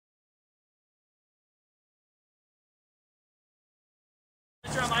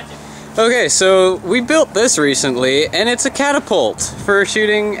Okay, so we built this recently, and it's a catapult for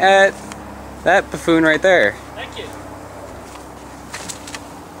shooting at that buffoon right there. Thank you.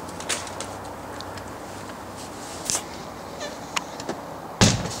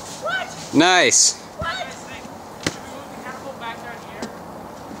 What? Nice. What? Should we move the catapult back down here?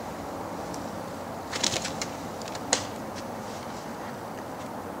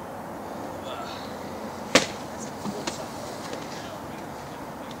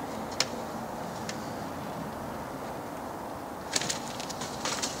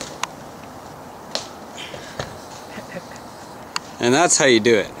 And that's how you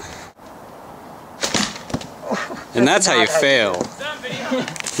do it. And that's how you fail.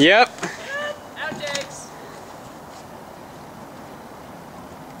 Yep. Outtakes.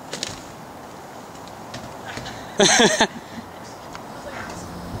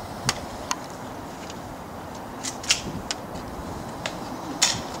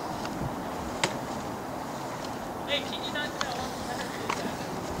 Hey, can you not do that one?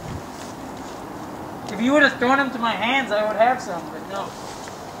 If you would have thrown them to my hands, I would have some, but no.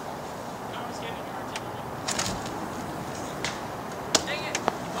 I was getting your artillery. Dang it!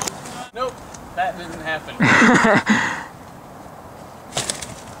 Nope, that didn't happen.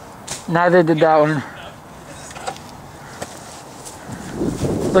 Neither did that one.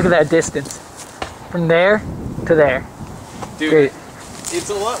 Look at that distance. From there to there. Dude, great. It's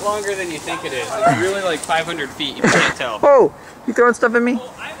a lot longer than you think it is. It's really like 500 feet, you can't tell. Oh! You throwing stuff at me?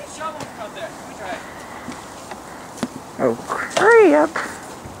 Oh, I have a shovel out there. Let me try it. Oh, crap.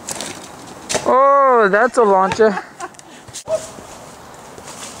 Oh, that's a launcher. So,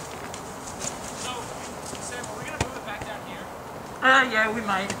 Sam, are we gonna move it back down here? Yeah, we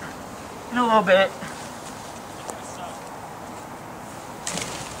might. In a little bit. It's gonna suck.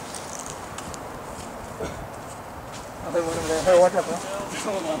 Oh, there's one over there. Hey, watch out, bro.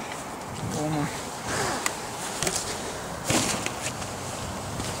 Hold on. One more.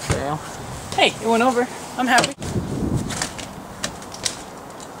 Fail. Hey, it went over. I'm happy.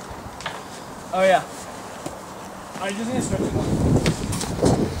 Oh yeah. I just need to stretch it out.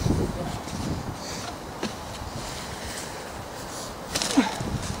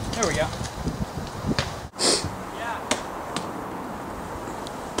 There we go. Yeah.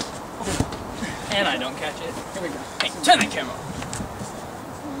 And I don't catch it. Here we go. Hey, turn that camera.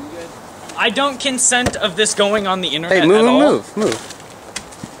 I don't consent of this going on the internet Hey, move, at all. move.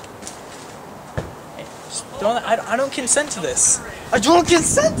 Hey, just don't, I don't consent to this. I don't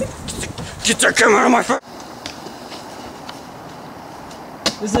consent to Get that camera out of my face!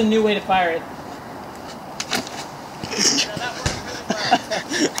 This is a new way to fire it.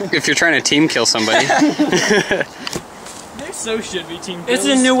 If you're trying to team kill somebody. There so should be team kills. This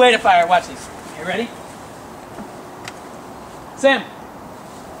is a new way to fire. Watch this. Okay, ready? Sam!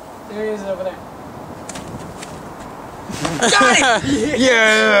 There he is over there. Got it!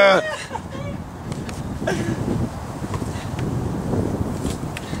 Yeah!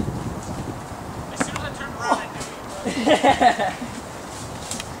 As soon as I turned around, I knew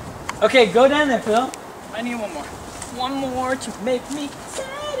you. Okay, go down there, Phil. I need one more. One more to make me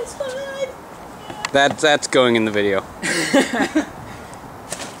satisfied. That's going in the video.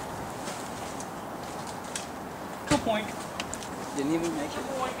 Cool point. Didn't even make it.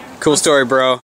 Cool story, bro.